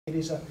it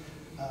is a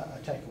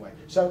takeaway.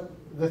 So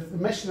the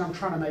message I'm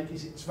trying to make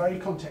is it's very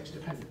context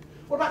dependent.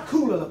 What about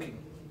cooler looking?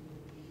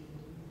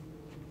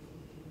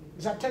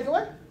 Is that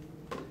takeaway?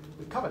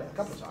 We've covered it a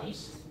couple of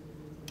times.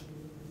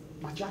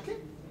 My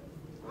jacket?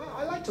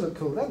 I like to look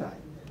cool, don't I?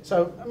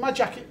 So my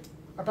jacket,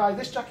 I buy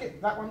this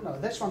jacket, that one, no,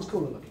 this one's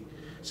cooler looking.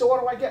 So what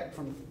do I get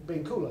from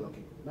being cooler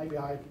looking? Maybe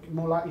I'm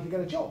more likely to get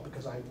a job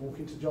because I walk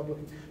into the job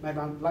looking. Maybe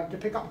I'm like to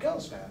pick up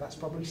girls there. That's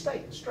probably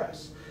state and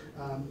stress.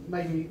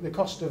 Maybe the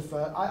cost of,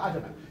 I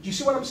don't know. Do you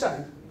see what I'm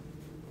saying?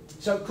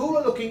 So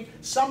cooler looking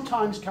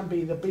sometimes can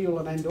be the be all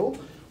and end all.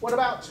 What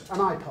about an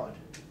iPod?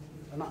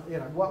 You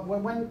know,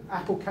 when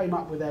Apple came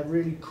up with their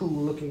really cool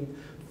looking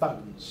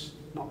phones,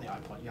 not the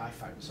iPod, the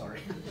iPhone, sorry.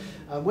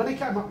 When they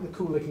came up with the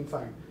cool looking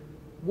phone,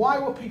 why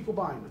were people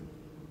buying them?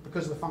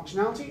 Because of the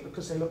functionality,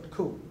 because they looked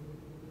cool?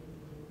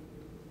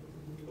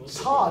 It's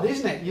hard,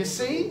 isn't it? You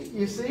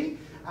see?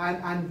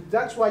 And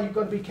that's why you've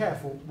got to be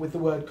careful with the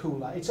word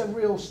cooler. It's a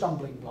real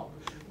stumbling block.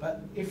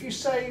 But if you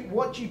say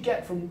what you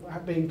get from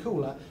being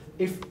cooler,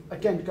 if,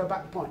 again, to go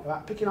back to the point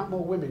about picking up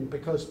more women,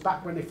 because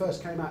back when they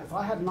first came out, if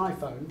I had an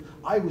iPhone,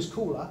 I was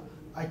cooler,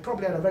 I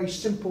probably had a very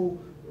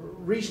simple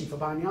reason for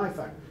buying the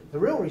iPhone. The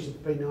real reason for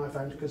buying the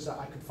iPhone is because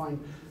I could find,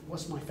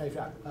 what's my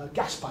favourite app?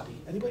 Gas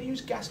Buddy. Anybody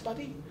use Gas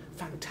Buddy?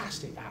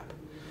 Fantastic app.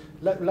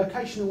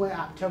 Location aware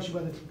app tells you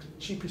where the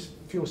cheapest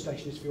fuel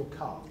station is for your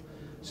car.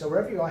 So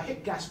wherever you are,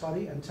 hit Gas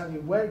Buddy and tell you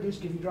where it is,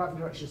 give you driving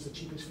directions, the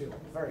cheapest fuel.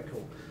 Very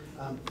cool.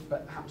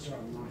 But happens to run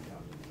on my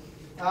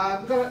car.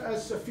 We've got a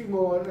few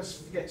more.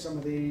 Let's get some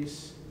of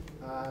these.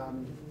 We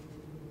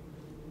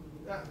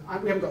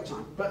haven't got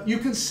time. But you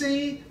can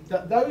see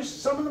that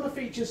some of them are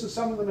features and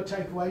some of them are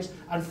takeaways,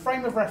 and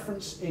frame of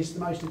reference is the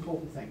most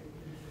important thing.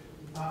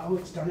 Oh,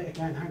 it's done it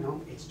again. Hang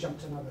on. It's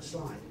jumped another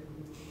slide.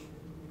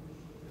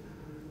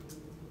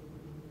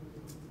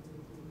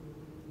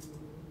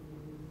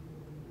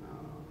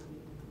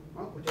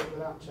 Well, we'll do it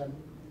without, hang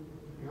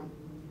on.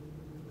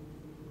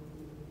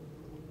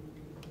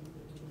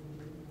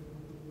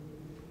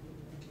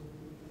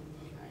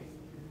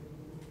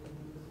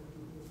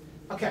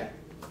 Okay.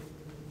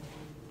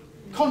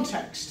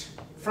 Context,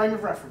 frame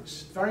of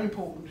reference, very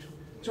important.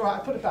 It's all right,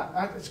 I put it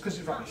back. It's because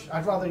it's rubbish.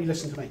 I'd rather you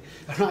listen to me.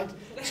 All right?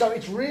 So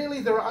it's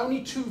really, there are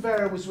only two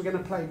variables we're going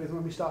to play with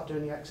when we start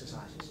doing the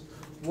exercises.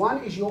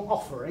 One is your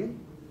offering,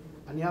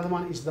 and the other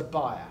one is the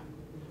buyer.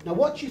 Now,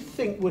 what do you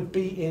think would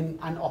be in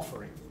an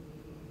offering?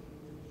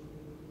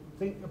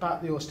 Think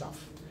about your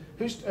stuff.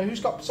 Who's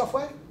got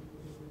software?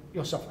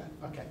 Your software.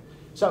 Okay.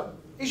 So,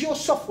 is your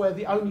software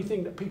the only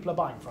thing that people are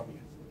buying from you?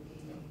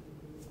 No.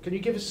 Can you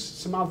give us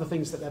some other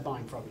things that they're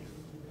buying from you?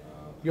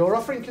 Your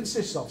offering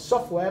consists of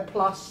software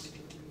plus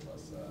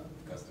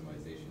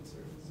customization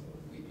service. So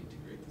we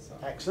integrate the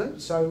software.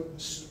 Excellent. So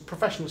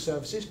professional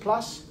services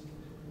plus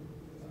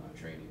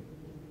training.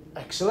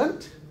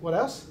 Excellent. What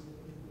else?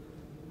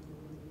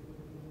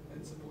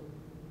 And support.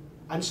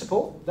 And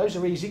support. Those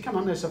are easy. Come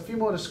on, there's a few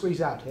more to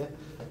squeeze out here.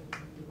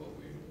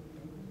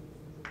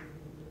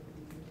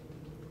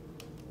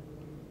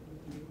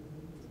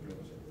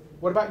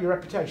 What about your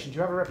reputation? Do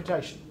you have a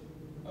reputation?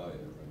 Oh yeah,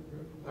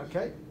 right.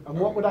 Okay. And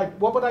what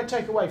would I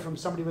take away from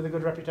somebody with a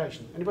good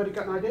reputation? Anybody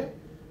got an idea?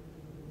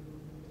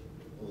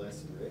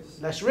 Less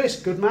risk. Less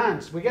risk. Good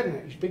man. We're getting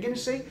it. You begin to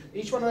see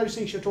each one of those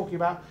things you're talking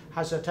about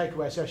has a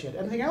takeaway associated.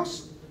 Anything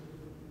else?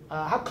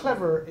 How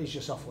clever is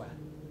your software?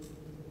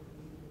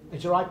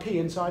 Is there IP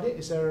inside it?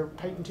 Is there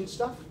patented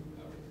stuff?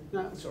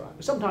 No, that's all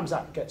right. Sometimes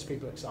that gets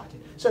people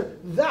excited. So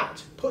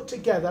that put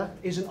together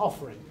is an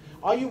offering.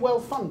 Are you well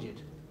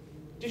funded?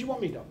 Did you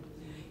want me, Doc?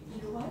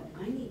 You know what?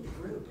 I need the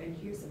group, and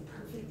here's a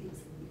perfect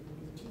example.